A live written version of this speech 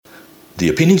The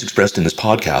opinions expressed in this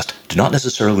podcast do not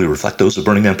necessarily reflect those of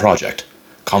Burning Man Project.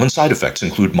 Common side effects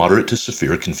include moderate to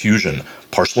severe confusion,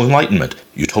 partial enlightenment,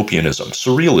 utopianism,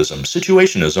 surrealism,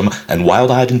 situationism, and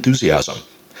wild-eyed enthusiasm.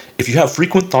 If you have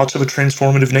frequent thoughts of a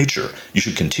transformative nature, you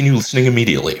should continue listening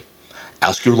immediately.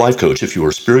 Ask your life coach if you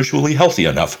are spiritually healthy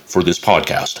enough for this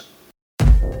podcast.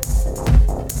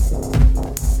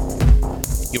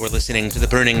 You are listening to the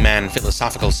Burning Man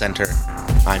Philosophical Center.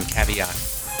 I'm Caveat.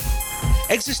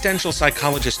 Existential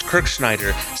psychologist Kirk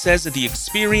Schneider says that the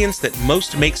experience that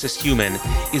most makes us human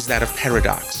is that of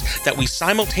paradox, that we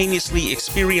simultaneously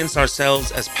experience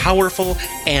ourselves as powerful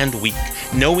and weak,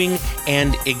 knowing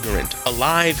and ignorant,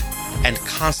 alive and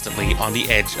constantly on the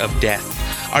edge of death.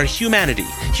 Our humanity,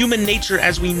 human nature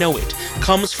as we know it,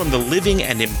 comes from the living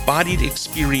and embodied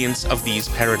experience of these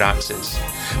paradoxes.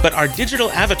 But our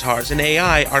digital avatars and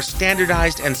AI are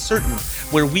standardized and certain,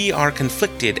 where we are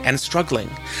conflicted and struggling.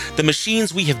 The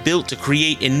machines we have built to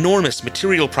create enormous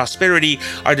material prosperity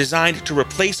are designed to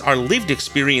replace our lived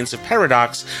experience of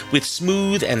paradox with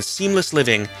smooth and seamless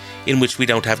living in which we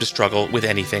don't have to struggle with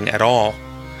anything at all.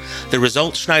 The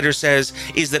result, Schneider says,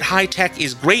 is that high tech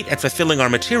is great at fulfilling our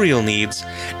material needs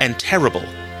and terrible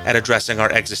at addressing our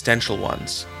existential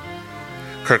ones.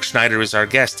 Kirk Schneider is our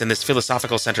guest in this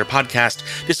Philosophical Center podcast,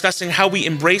 discussing how we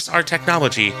embrace our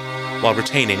technology while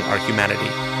retaining our humanity.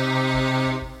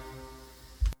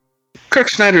 Kirk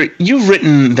Schneider, you've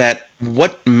written that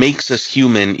what makes us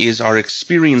human is our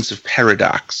experience of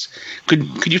paradox.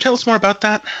 Could you tell us more about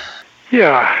that?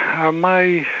 Yeah,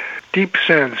 my deep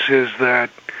sense is that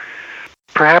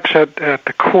perhaps at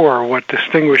the core, what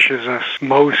distinguishes us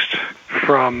most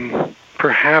from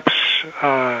perhaps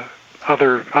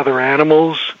other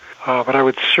animals, but I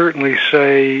would certainly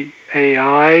say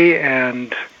AI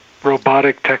and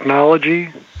robotic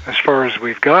technology, as far as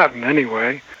we've gotten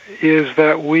anyway, is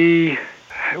that we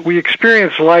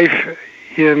experience life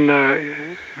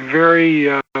in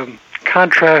very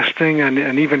contrasting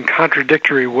and even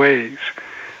contradictory ways.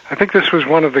 I think this was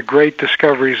one of the great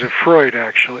discoveries of Freud,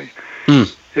 actually.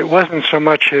 It wasn't so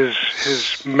much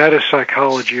his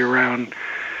meta-psychology around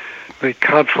the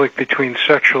conflict between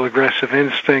sexual aggressive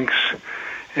instincts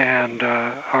and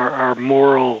our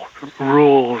moral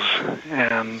rules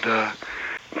and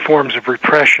forms of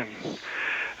repression.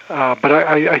 But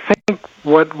I think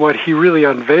what he really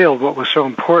unveiled, what was so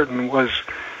important, was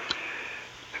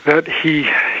that he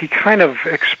kind of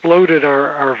exploded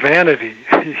our vanity.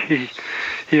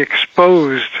 He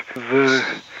exposed the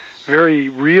very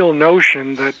real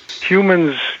notion that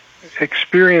humans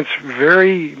experience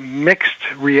very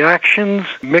mixed reactions,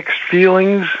 mixed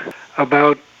feelings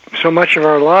about so much of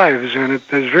our lives, and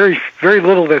there's very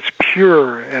little that's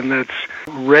pure and that's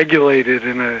regulated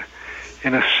in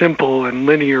a simple and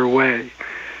linear way.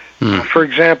 For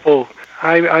example,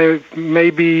 I may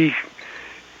be,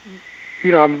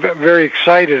 I'm very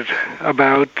excited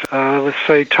about, let's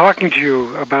say, talking to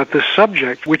you about this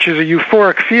subject, which is a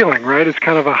euphoric feeling, right? It's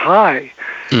kind of a high.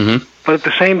 Mm-hmm. But at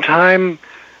the same time,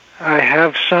 I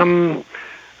have some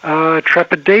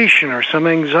trepidation or some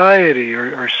anxiety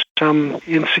or some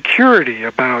insecurity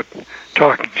about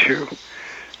talking to you,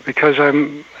 because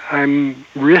I'm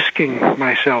risking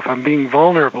myself. I'm being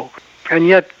vulnerable. And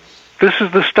yet, this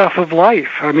is the stuff of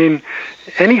life. I mean,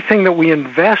 anything that we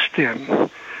invest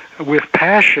in with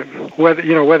passion,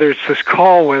 whether it's this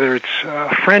call, whether it's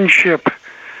a friendship,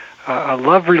 a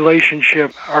love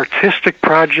relationship, artistic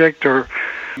project, or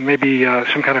maybe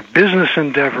some kind of business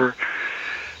endeavor,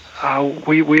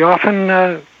 we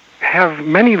often have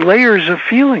many layers of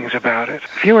feelings about it,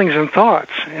 feelings and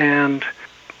thoughts, and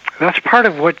that's part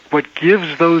of what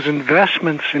gives those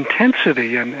investments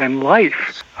intensity and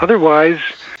life. Otherwise,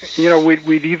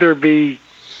 we'd either be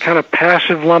kind of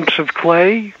passive lumps of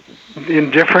clay,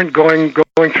 indifferent, going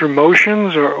through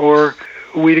motions, or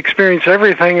we'd experience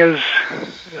everything as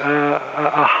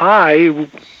a high,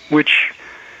 which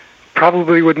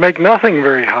probably would make nothing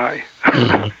very high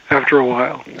after a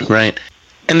while. Right.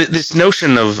 And this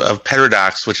notion of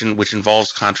paradox, which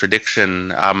involves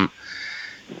contradiction,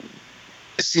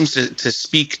 seems to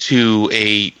speak to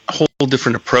a whole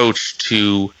different approach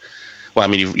to, well, I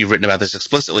mean, you've written about this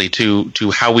explicitly,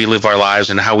 to how we live our lives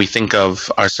and how we think of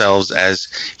ourselves as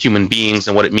human beings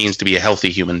and what it means to be a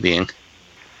healthy human being.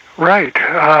 Right.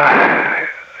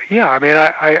 Yeah, I mean,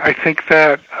 I think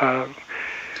that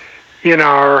in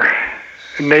our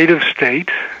native state,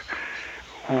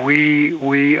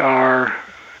 we are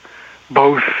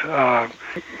both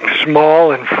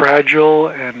small and fragile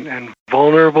and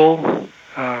vulnerable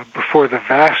before the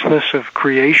vastness of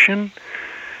creation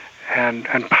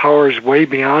and powers way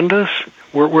beyond us.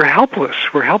 We're helpless.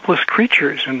 We're helpless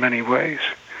creatures in many ways.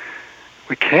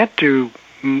 we can't do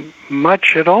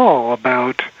much at all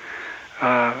about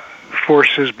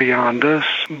forces beyond us.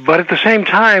 But at the same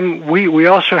time, we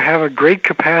also have a great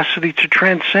capacity to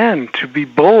transcend, to be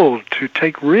bold, to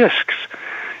take risks,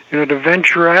 to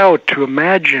venture out, to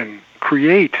imagine,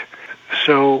 create.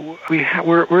 So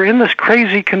we're in this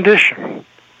crazy condition,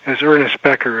 as Ernest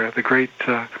Becker, the great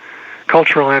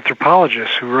cultural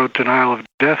anthropologist who wrote Denial of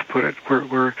Death, put it.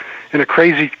 We're in a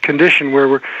crazy condition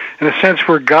where in a sense,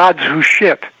 we're gods who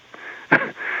shit.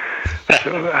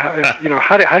 So,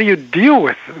 how do you deal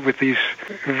with these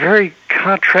very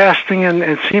contrasting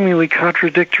and seemingly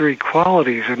contradictory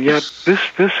qualities? And yet, this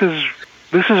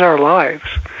is our lives.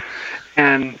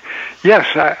 And yes,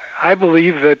 I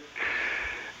believe that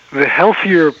the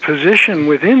healthier position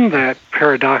within that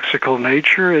paradoxical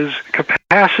nature is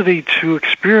capacity to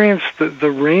experience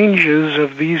the ranges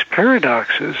of these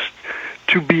paradoxes,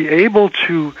 to be able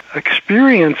to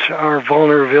experience our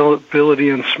vulnerability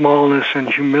and smallness and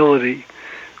humility,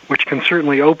 which can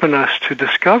certainly open us to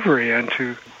discovery and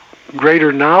to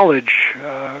greater knowledge,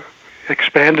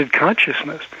 expanded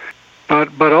consciousness,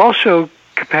 but also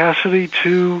capacity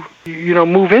to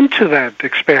move into that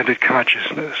expanded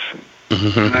consciousness,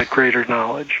 that greater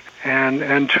knowledge,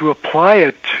 and to apply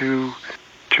it to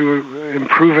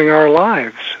improving our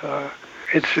lives.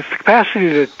 It's the capacity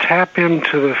to tap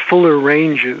into the fuller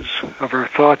ranges of our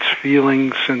thoughts,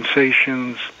 feelings,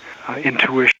 sensations,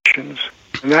 intuitions.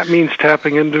 And that means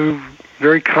tapping into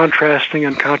very contrasting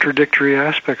and contradictory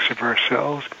aspects of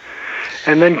ourselves,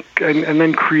 and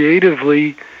then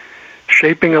creatively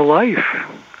shaping a life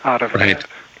out of that.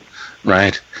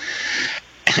 Right.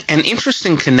 An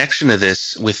interesting connection to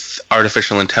this with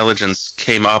artificial intelligence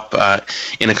came up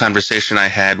in a conversation I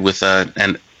had with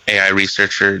an AI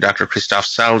researcher, Dr. Christoph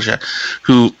Salja,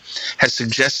 who has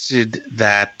suggested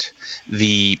that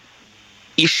the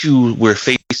issue we're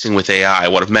facing with AI,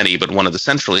 one of many, but one of the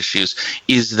central issues,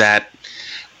 is that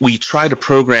we try to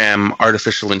program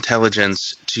artificial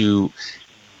intelligence to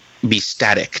be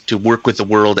static, to work with the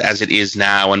world as it is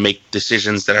now and make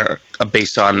decisions that are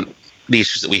based on the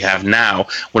issues that we have now,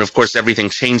 when of course everything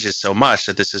changes so much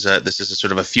that this is a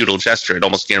sort of a futile gesture. It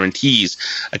almost guarantees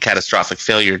a catastrophic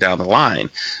failure down the line.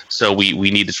 So we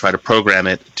need to try to program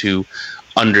it to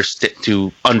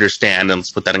understand, and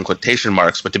let's put that in quotation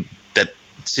marks, but that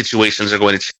situations are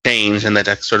going to change and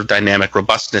that sort of dynamic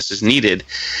robustness is needed.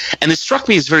 And this struck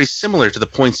me as very similar to the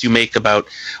points you make about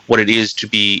what it is to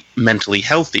be mentally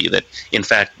healthy, that in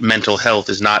fact mental health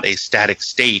is not a static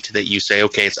state that you say,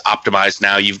 okay, it's optimized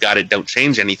now, you've got it, don't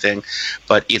change anything,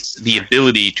 but it's the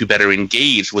ability to better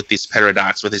engage with this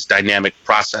paradox, with its dynamic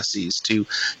processes, to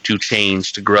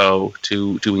change, to grow,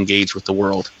 to engage with the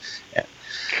world.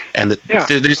 And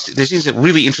there seems a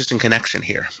really interesting connection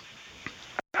here.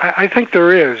 I think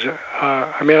there is.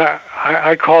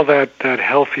 I call that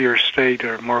healthier state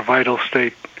or more vital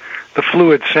state the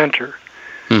fluid center.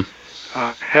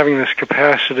 Having this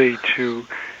capacity to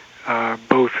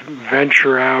both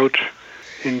venture out,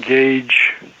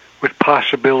 engage with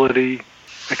possibility,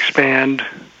 expand,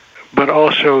 but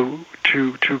also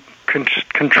to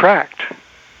contract,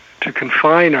 to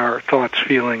confine our thoughts,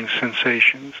 feelings,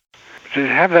 sensations. To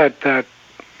have that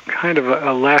kind of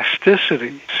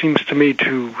elasticity seems to me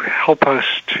to help us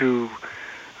to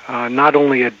not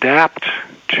only adapt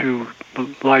to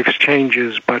life's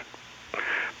changes, but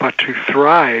to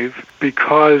thrive,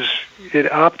 because it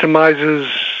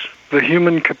optimizes the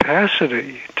human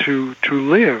capacity to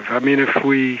live. I mean, if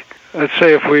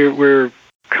we're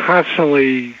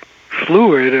constantly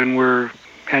fluid and we're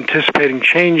anticipating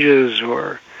changes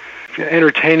or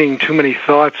entertaining too many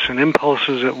thoughts and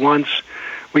impulses at once,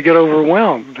 we get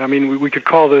overwhelmed. I mean, we could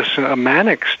call this a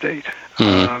manic state.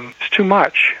 It's too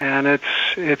much, and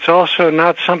it's also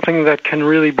not something that can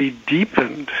really be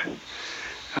deepened.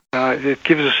 It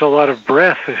gives us a lot of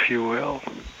breath, if you will,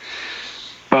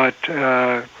 but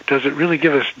does it really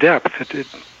give us depth? It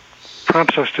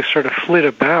prompts us to sort of flit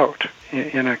about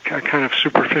in a kind of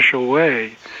superficial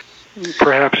way,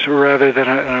 perhaps, rather than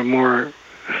a more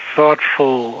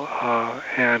thoughtful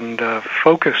and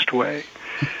focused way.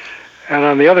 And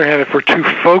on the other hand, if we're too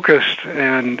focused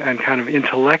and kind of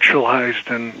intellectualized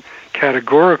and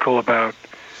categorical about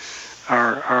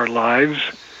our lives,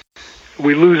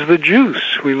 we lose the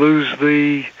juice. We lose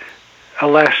the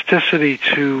elasticity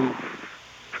to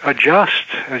adjust,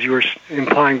 as you were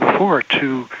implying before,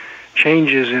 to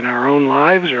changes in our own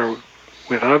lives or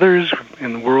with others,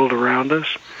 in the world around us.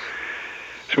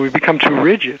 So we become too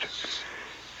rigid.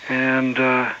 And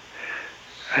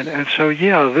so,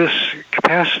 yeah, this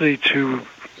capacity to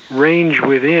range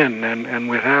within and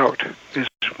without is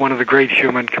one of the great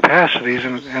human capacities,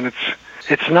 and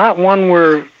it's not one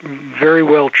we're very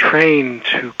well trained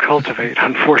to cultivate,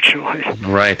 unfortunately.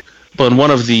 Right. Well, and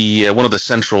one of the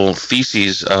central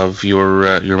theses of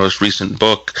your most recent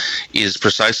book is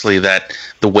precisely that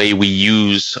the way we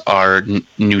use our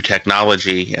new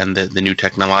technology and the new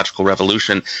technological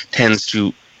revolution tends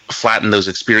to flatten those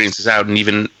experiences out and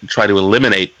even try to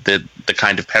eliminate the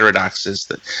kind of paradoxes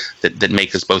that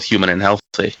make us both human and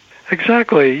healthy.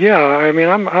 Exactly. Yeah. I mean,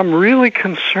 I'm really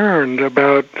concerned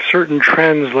about certain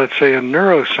trends, let's say in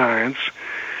neuroscience,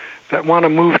 that want to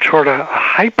move toward a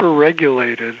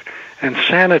hyper-regulated and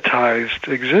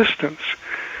sanitized existence,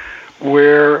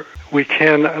 where we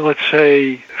can, let's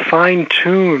say,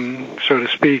 fine-tune, so to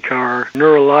speak, our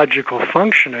neurological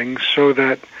functioning so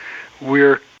that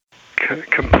we're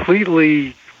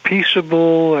completely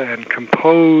peaceable and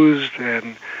composed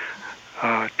and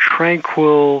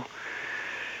tranquil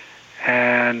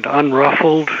and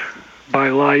unruffled by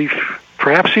life,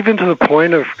 perhaps even to the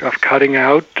point of cutting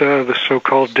out the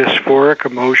so-called dysphoric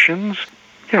emotions.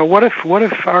 You know, what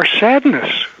if our sadness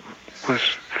was,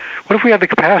 what if we had the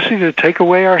capacity to take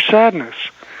away our sadness?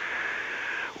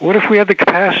 What if we had the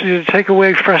capacity to take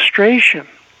away frustration?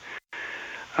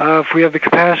 If we have the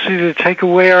capacity to take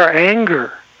away our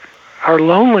anger, our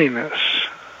loneliness,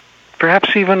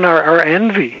 perhaps even our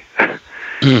envy?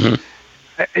 Mm-hmm.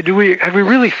 Have we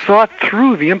really thought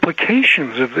through the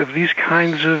implications of these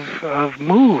kinds of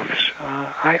moves?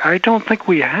 I don't think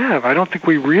we have. I don't think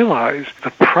we realize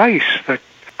the price that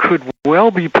could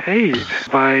well be paid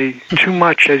by too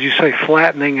much, as you say,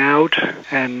 flattening out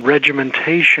and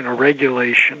regimentation or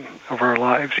regulation of our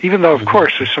lives. Even though, of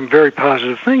course, there's some very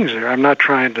positive things there. I'm not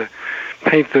trying to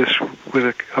paint this with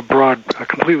a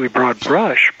completely broad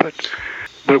brush, but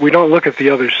we don't look at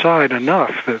the other side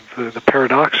enough, the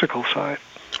paradoxical side.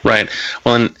 Right.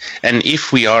 Well, and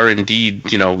if we are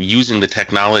indeed, using the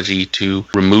technology to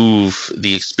remove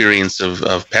the experience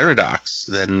of paradox,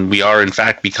 then we are in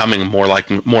fact becoming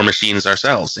more machines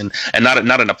ourselves, and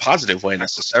not in a positive way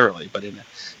necessarily, but in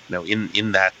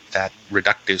that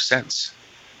reductive sense.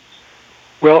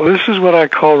 Well, this is what I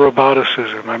call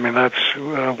roboticism. I mean,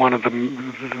 that's one of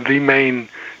the main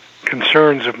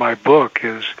concerns of my book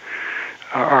is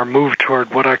our move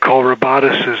toward what I call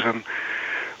roboticism,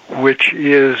 which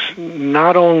is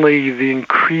not only the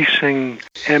increasing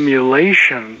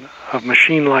emulation of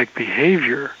machine-like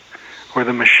behavior or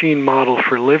the machine model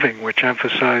for living, which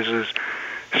emphasizes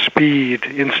speed,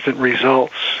 instant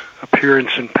results,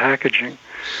 appearance and packaging,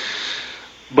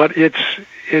 but it's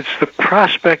the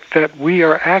prospect that we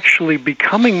are actually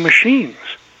becoming machines,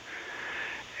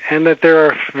 and that there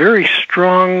are very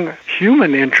strong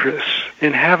human interests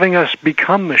in having us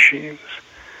become machines.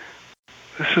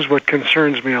 This is what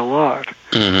concerns me a lot.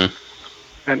 Mm-hmm.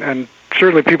 And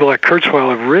certainly people like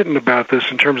Kurzweil have written about this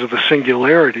in terms of the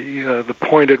singularity, the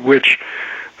point at which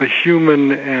the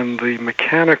human and the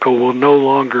mechanical will no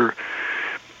longer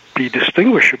be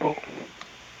distinguishable.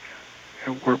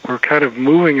 We're kind of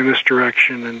moving in this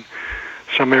direction in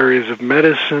some areas of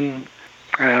medicine,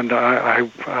 and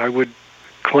I would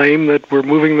claim that we're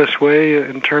moving this way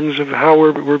in terms of how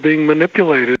we're being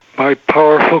manipulated by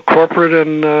powerful corporate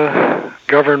and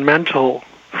governmental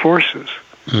forces.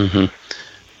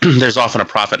 Mm-hmm. There's often a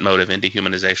profit motive in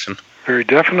dehumanization. Very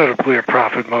definitely a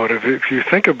profit motive. If you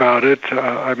think about it,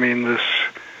 I mean, this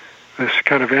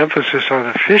kind of emphasis on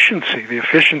efficiency, the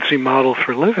efficiency model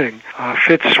for living,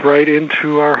 fits right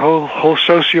into our whole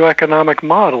socioeconomic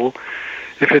model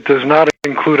if it does not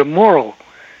include a moral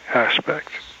aspect.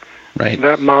 Right.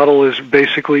 That model is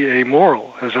basically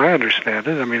amoral, as I understand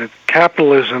it. I mean,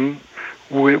 capitalism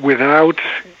without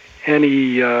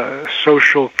any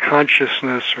social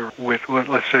consciousness, or with,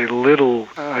 let's say, little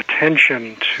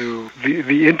attention to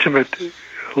the intimate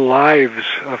lives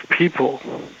of people,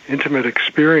 intimate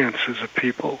experiences of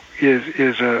people,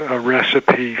 is a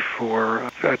recipe for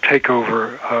a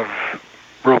takeover of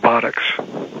robotics.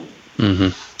 Mm-hmm.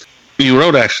 You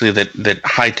wrote actually that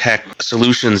high-tech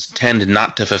solutions tend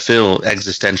not to fulfill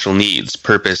existential needs,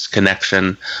 purpose,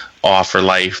 connection, awe for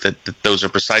life, that those are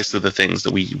precisely the things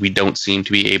that we don't seem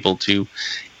to be able to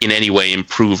in any way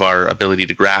improve our ability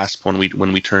to grasp when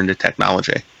we turn to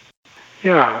technology.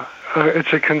 Yeah,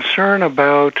 it's a concern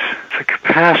about the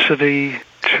capacity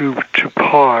to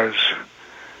pause,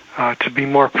 to be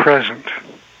more present.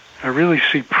 I really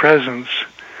see presence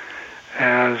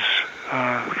as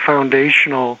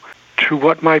foundational to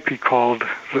what might be called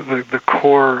the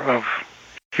core of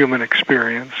human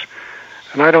experience.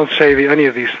 And I don't say any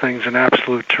of these things in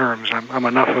absolute terms. I'm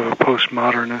enough of a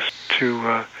postmodernist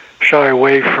to shy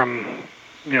away from,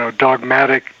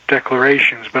 dogmatic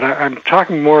declarations. But I'm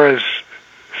talking more as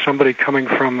somebody coming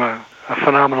from a a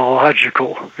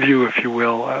phenomenological view, if you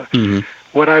will.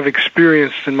 What I've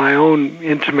experienced in my own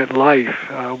intimate life,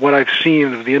 what I've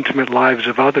seen of the intimate lives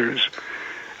of others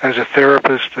as a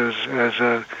therapist, as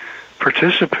a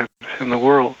participant in the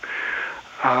world.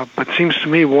 But it seems to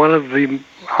me one of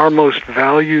our most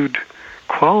valued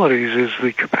qualities is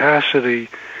the capacity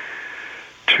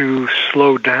to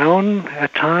slow down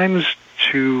at times,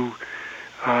 to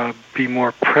be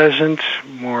more present,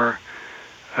 more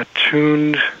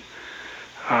attuned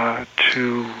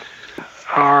to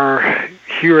our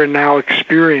here and now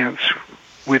experience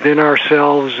within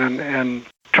ourselves and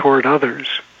toward others.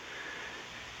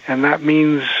 And that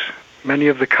means many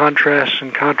of the contrasts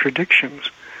and contradictions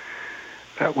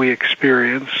that we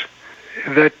experience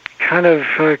that kind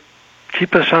of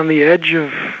keep us on the edge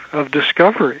of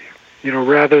discovery,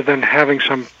 rather than having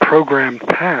some programmed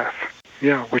path,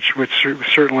 which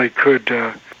certainly could,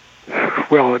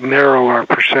 narrow our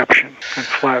perception and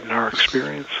flatten our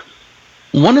experience.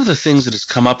 One of the things that has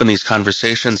come up in these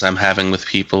conversations I'm having with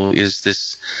people is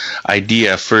this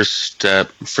idea, first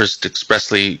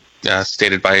expressly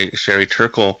stated by Sherry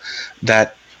Turkle,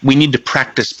 that we need to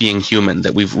practice being human,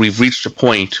 that we've reached a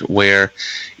point where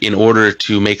in order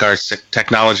to make our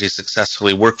technology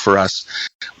successfully work for us,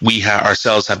 we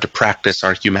ourselves have to practice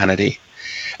our humanity.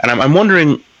 And I'm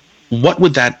wondering, what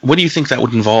do you think that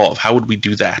would involve? How would we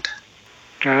do that?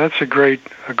 That's a great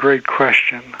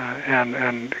question,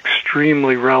 and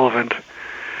extremely relevant.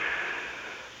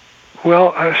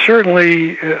 Well,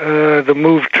 certainly the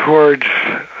move toward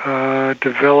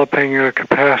developing a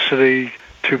capacity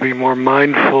to be more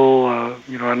mindful,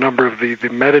 a number of the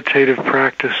meditative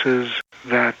practices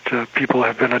that people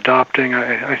have been adopting,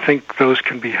 I think those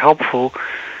can be helpful,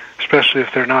 especially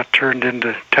if they're not turned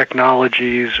into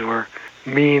technologies or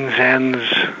means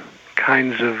ends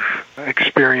kinds of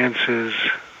experiences.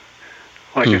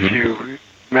 Like if you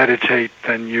meditate,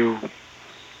 then you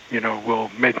will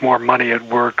make more money at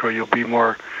work, or you'll be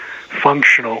more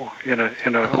functional in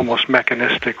a almost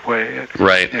mechanistic way,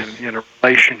 right, in a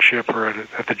relationship or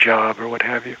at the job or what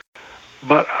have you.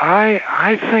 But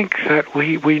I think that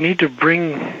we need to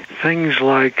bring things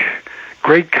like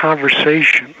great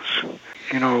conversations,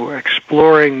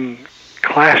 exploring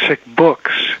classic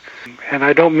books. And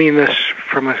I don't mean this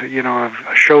from a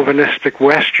chauvinistic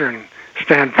Western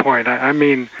standpoint. I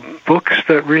mean books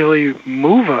that really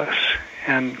move us,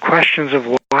 and questions of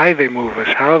why they move us,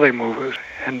 how they move us,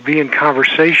 and be in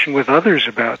conversation with others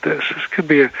about this.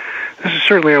 This is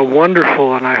certainly a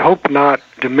wonderful, and I hope not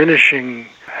diminishing,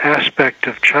 aspect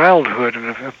of childhood and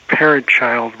of a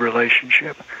parent-child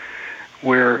relationship,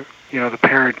 where the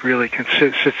parent really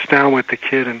sits down with the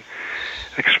kid and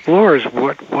explores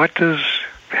what does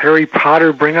Harry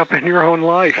Potter bring up in your own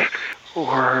life,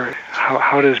 or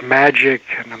how does magic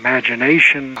and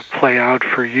imagination play out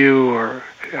for you, or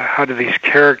how do these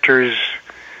characters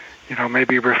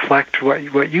maybe reflect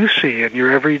what you see in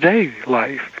your everyday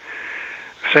life.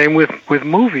 Same with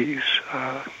movies.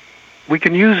 We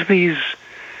can use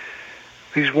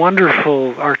these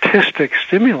wonderful artistic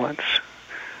stimulants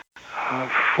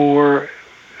for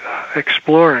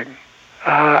exploring.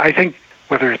 I think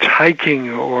whether it's hiking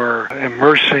or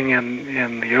immersing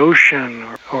in the ocean,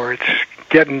 or it's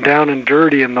getting down and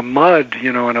dirty in the mud,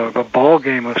 in a ball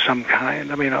game of some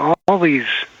kind. I mean, all these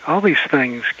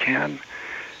things can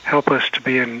help us to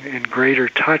be in greater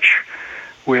touch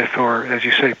with, or as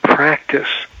you say, practice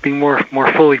being more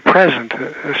fully present.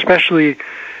 Especially,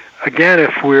 again,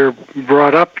 if we're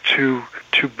brought up to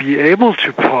be able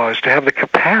to pause, to have the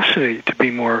capacity to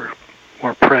be more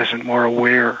present, more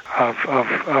aware of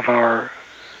our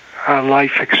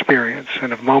life experience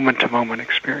and of moment-to-moment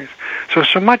experience.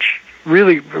 So much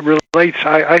really relates,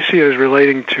 I see it as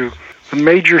relating to the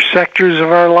major sectors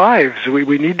of our lives.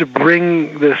 We need to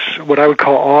bring this, what I would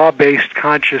call awe-based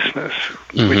consciousness,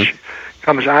 which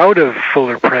comes out of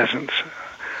fuller presence,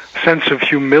 sense of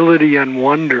humility and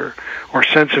wonder, or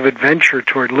sense of adventure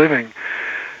toward living,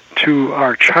 to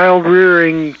our child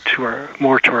rearing, to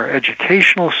our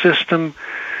educational system,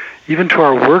 even to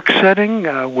our work setting,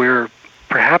 where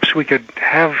perhaps we could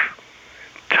have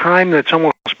time that's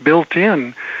almost built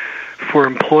in for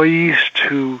employees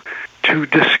to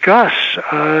discuss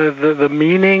the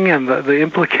meaning and the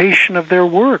implication of their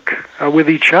work with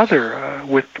each other,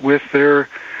 with their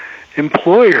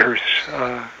employers,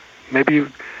 maybe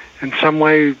in some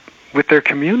way with their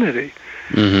community.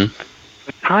 The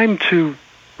time to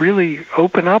really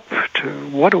open up to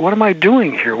what am I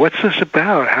doing here? What's this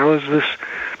about? How is this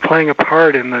playing a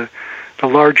part in the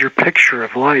larger picture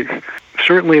of life?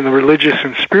 Certainly in the religious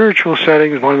and spiritual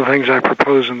settings, one of the things I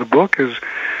propose in the book is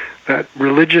that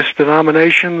religious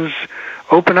denominations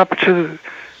open up to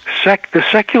the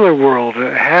secular world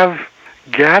have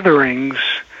gatherings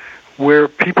where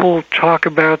people talk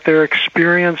about their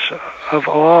experience of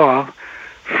awe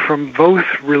from both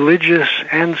religious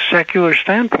and secular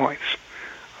standpoints.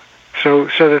 So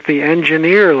that the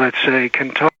engineer, let's say,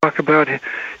 can talk about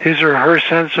his or her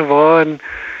sense of awe in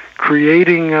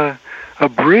creating a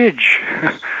bridge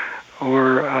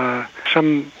or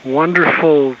some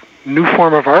wonderful new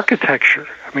form of architecture.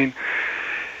 I mean,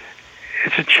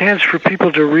 it's a chance for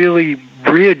people to really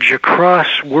bridge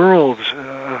across worlds,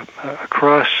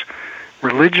 across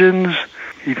religions,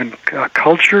 even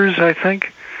cultures, I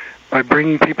think, by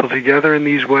bringing people together in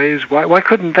these ways. Why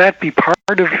couldn't that be part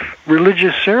of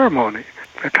religious ceremony,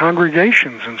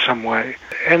 congregations in some way?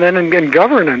 And then in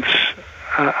governance,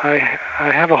 I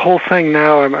have a whole thing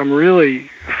now. I'm really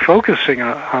focusing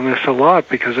on this a lot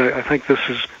because I think this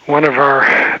is one of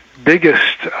our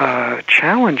biggest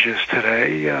challenges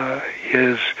today,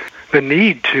 is the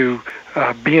need to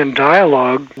be in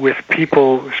dialogue with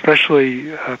people,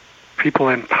 especially people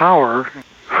in power,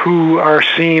 who are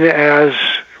seen as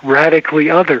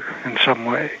radically other in some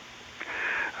way.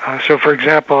 So, for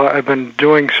example, I've been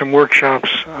doing some workshops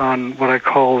on what I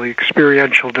call the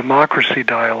experiential democracy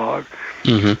dialogue,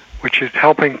 which is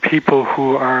helping people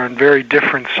who are on very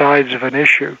different sides of an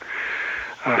issue.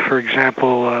 For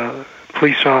example,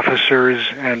 police officers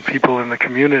and people in the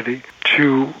community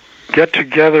to get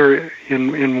together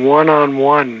in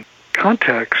one-on-one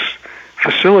contexts,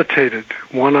 facilitated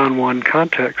one-on-one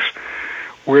contexts,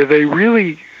 where they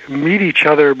really meet each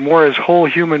other more as whole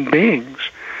human beings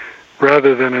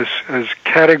rather than as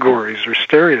categories or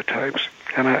stereotypes.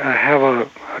 And I have a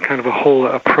kind of a whole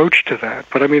approach to that.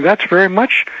 But I mean, that's very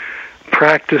much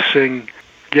practicing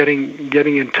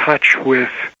getting in touch with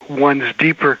one's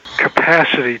deeper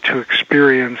capacity to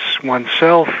experience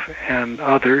oneself and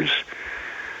others.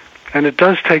 And it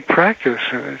does take practice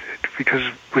because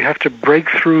we have to break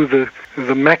through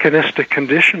the mechanistic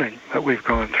conditioning that we've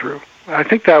gone through. I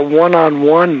think that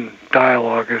one-on-one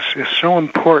dialogue is so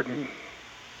important.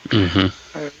 There's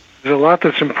a lot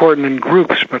that's important in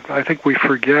groups, but I think we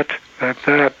forget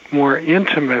that more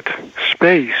intimate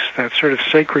space, that sort of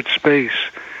sacred space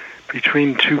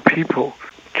between two people,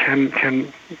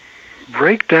 can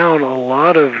break down a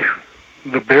lot of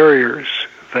the barriers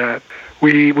that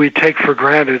we take for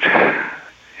granted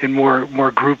in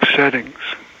more group settings.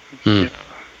 You know,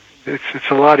 it's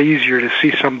a lot easier to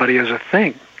see somebody as a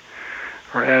thing,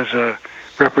 or as a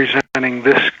representing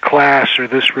this class or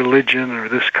this religion or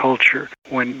this culture.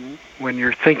 When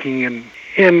you're thinking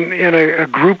in a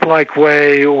group-like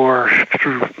way or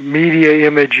through media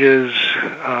images,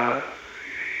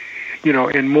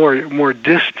 in more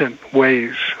distant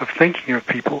ways of thinking of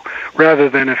people, rather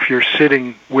than if you're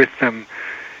sitting with them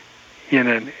in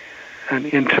an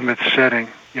intimate setting,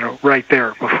 right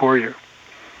there before you.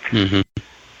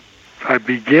 I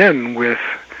begin with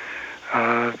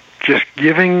just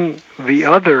giving the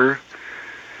other,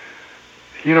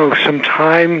 some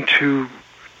time to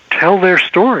tell their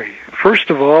story.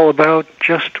 First of all, about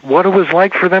just what it was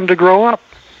like for them to grow up,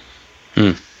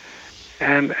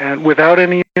 and without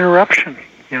any interruption,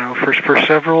 for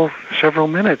several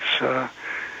minutes,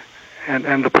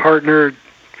 and the partner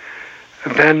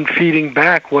then feeding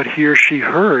back what he or she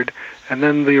heard, and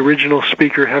then the original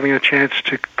speaker having a chance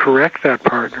to correct that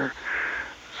partner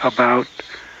about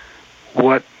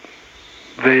what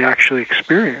they actually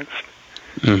experienced,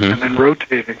 and then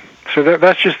rotating. So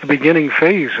that's just the beginning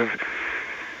phase of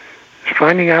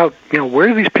finding out, where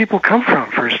do these people come from,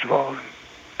 first of all.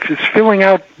 It's filling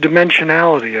out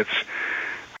dimensionality. It's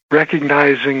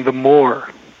recognizing the more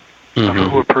of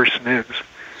who a person is.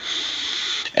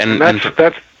 And that's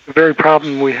the very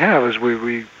problem we have, is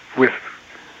we with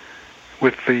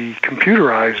the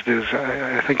computerized, is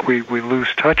I think we lose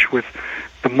touch with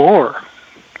the more.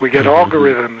 We get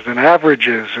algorithms and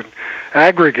averages and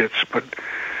aggregates, but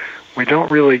we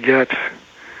don't really get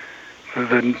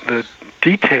the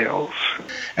details.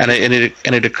 And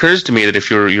it occurs to me that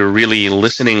if you're really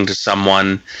listening to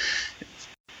someone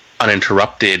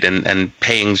uninterrupted and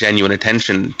paying genuine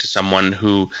attention to someone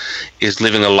who is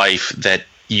living a life that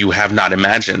you have not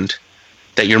imagined,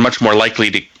 that you're much more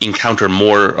likely to encounter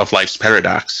more of life's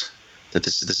paradox. That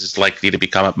this is likely to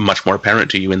become much more apparent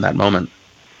to you in that moment.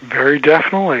 Very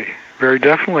definitely,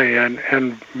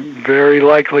 and very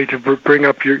likely to bring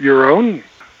up your own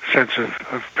sense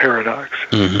of paradox.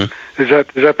 Is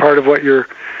that part of what you're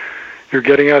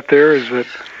getting at there? Is that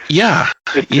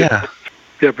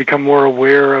become more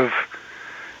aware of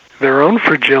their own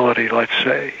fragility, let's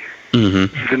say,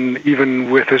 even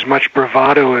with as much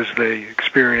bravado as they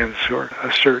experience, or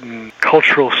a certain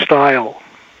cultural style.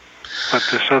 but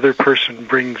this other person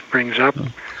brings up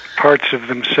parts of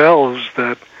themselves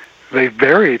that they've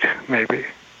buried, maybe.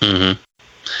 Mm-hmm.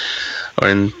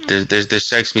 And there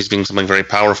strikes me as being something very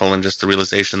powerful in just the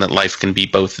realization that life can be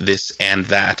both this and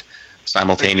that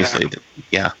simultaneously. Exactly.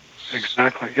 Yeah.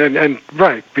 Exactly. And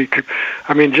right, because,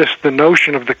 I mean, just the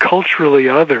notion of the culturally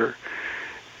other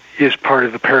is part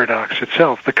of the paradox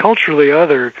itself. The culturally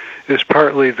other is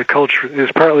partly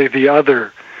the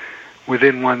other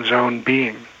within one's own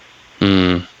being.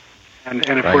 Mm. And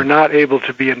if we're not able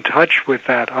to be in touch with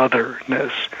that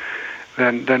otherness,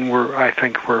 then we're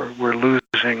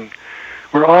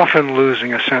often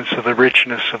losing a sense of the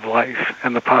richness of life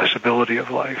and the possibility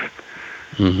of life,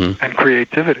 and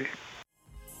creativity.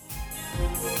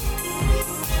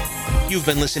 You've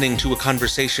been listening to a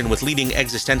conversation with leading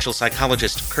existential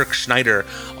psychologist Kirk Schneider,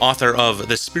 author of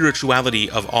The Spirituality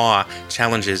of Awe,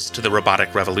 Challenges to the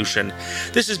Robotic Revolution.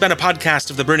 This has been a podcast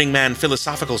of the Burning Man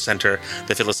Philosophical Center.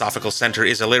 The Philosophical Center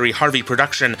is a Larry Harvey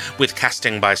production with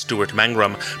casting by Stuart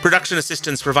Mangrum, production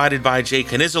assistance provided by Jay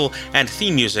Knizzle, and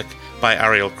theme music by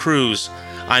Ariel Cruz.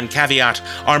 I'm Caveat.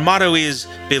 Our motto is,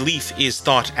 belief is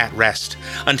thought at rest.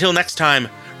 Until next time,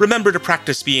 remember to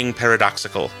practice being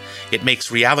paradoxical. It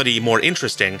makes reality more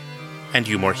interesting, and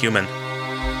you more human.